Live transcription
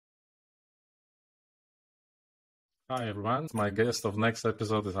Hi everyone, my guest of next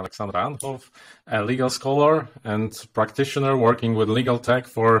episode is Alexandra Andhov, a legal scholar and practitioner working with legal tech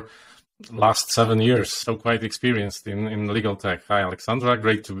for last 7 years, so quite experienced in legal tech. Hi Alexandra,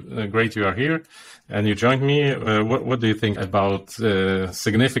 great you are here and you joined me. What do you think about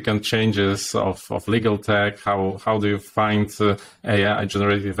significant changes of legal tech? How do you find AI,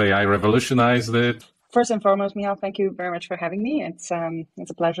 generative AI revolutionized it? First and foremost, Michal, thank you very much for having me. It's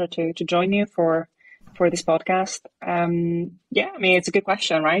a pleasure to join you for this podcast. It's a good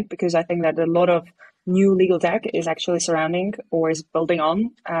question, right? Because I think that a lot of new legal tech is actually surrounding or is building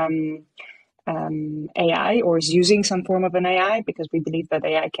on AI or is using some form of an AI, because we believe that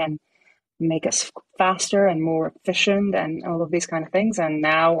AI can make us faster and more efficient and all of these kind of things. And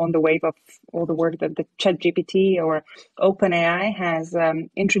now on the wave of all the work that the ChatGPT or OpenAI has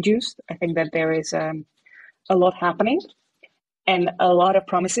introduced, I think that there is a lot happening and a lot of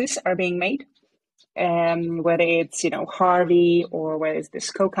promises are being made. Whether it's Harvey or whether it's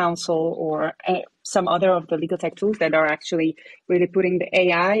this co-counsel or some other of the legal tech tools that are actually really putting the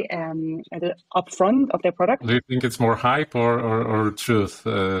AI at the upfront of their product. Do you think it's more hype or truth?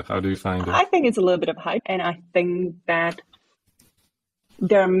 How do you find it? I think it's a little bit of hype, and I think that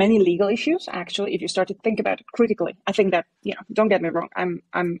there are many legal issues. Actually, if you start to think about it critically, I think that don't get me wrong,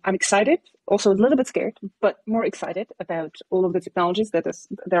 I'm excited, also a little bit scared, but more excited about all of the technologies that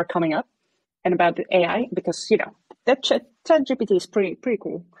are coming up. And about the AI, because that ChatGPT is pretty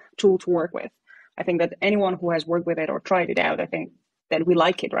cool tool to work with. I think that anyone who has worked with it or tried it out, I think that we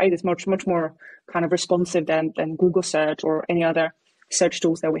like it, right? It's much more kind of responsive than Google search or any other search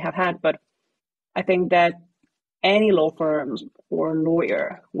tools that we have had. But I think that any law firms or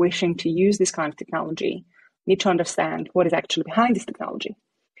lawyer wishing to use this kind of technology need to understand what is actually behind this technology,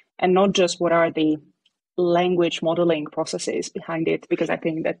 and not just what are the language modeling processes behind it, because I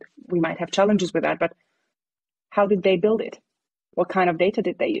think that we might have challenges with that, but how did they build it? What kind of data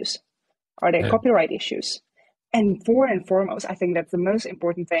did they use? Are there copyright issues? And foremost, I think that's the most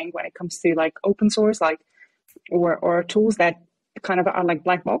important thing when it comes to like open source, or tools that kind of are like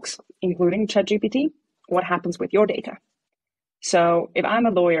black box, including ChatGPT. What happens with your data? So if I'm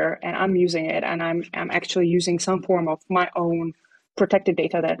a lawyer and I'm using it and I'm actually using some form of my own protected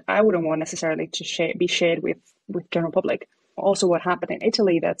data that I wouldn't want necessarily to be shared with general public. Also, what happened in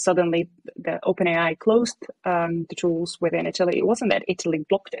Italy, that suddenly the OpenAI closed the tools within Italy. It wasn't that Italy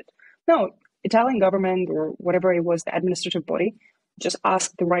blocked it. No, Italian government or whatever it was, the administrative body, just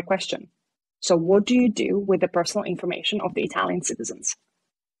asked the right question. So what do you do with the personal information of the Italian citizens?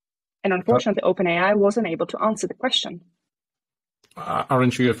 And unfortunately, OpenAI wasn't able to answer the question.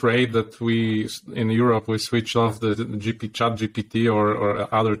 Aren't you afraid that we in Europe we switch off the ChatGPT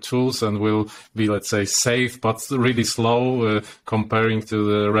or other tools and will be, let's say, safe but really slow comparing to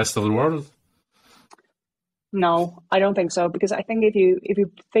the rest of the world? No, I don't think so, because I think if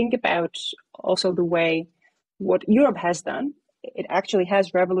you think about also the way what Europe has done, it actually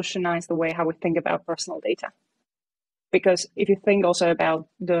has revolutionized the way how we think about personal data. Because if you think also about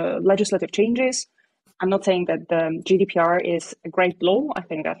the legislative changes, I'm not saying that the GDPR is a great law. I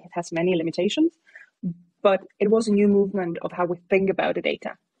think that it has many limitations, but it was a new movement of how we think about the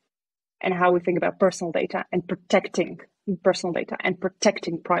data and how we think about personal data and protecting personal data and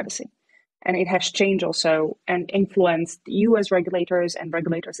protecting privacy. And it has changed also and influenced US regulators and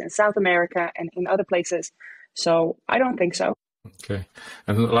regulators in South America and in other places. So I don't think so. Okay.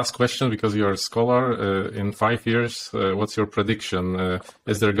 And the last question, because you're a scholar, in 5 years, what's your prediction?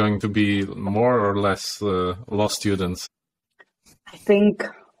 Is there going to be more or less law students? I think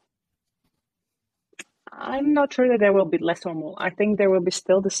I'm not sure that there will be less or more. I think there will be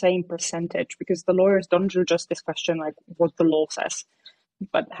still the same percentage, because the lawyers don't do just this question like what the law says,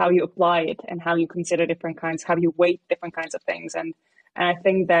 but how you apply it and how you consider different kinds, how you weight different kinds of things. And I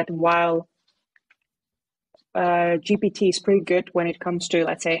think that while GPT is pretty good when it comes to,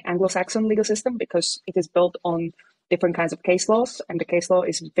 let's say, Anglo-Saxon legal system, because it is built on different kinds of case laws, and the case law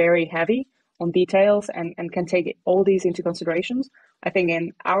is very heavy on details and can take all these into considerations. I think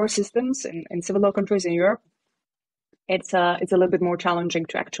in our systems, in civil law countries in Europe, it's a little bit more challenging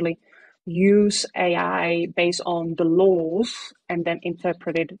to actually use AI based on the laws and then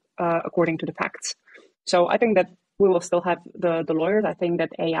interpret it according to the facts. So I think that we will still have the lawyers. I think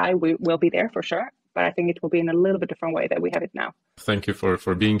that AI will be there for sure, but I think it will be in a little bit different way that we have it now. Thank you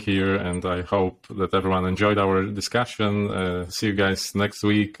for being here, and I hope that everyone enjoyed our discussion. See you guys next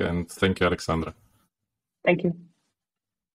week, and thank you, Alexandra. Thank you.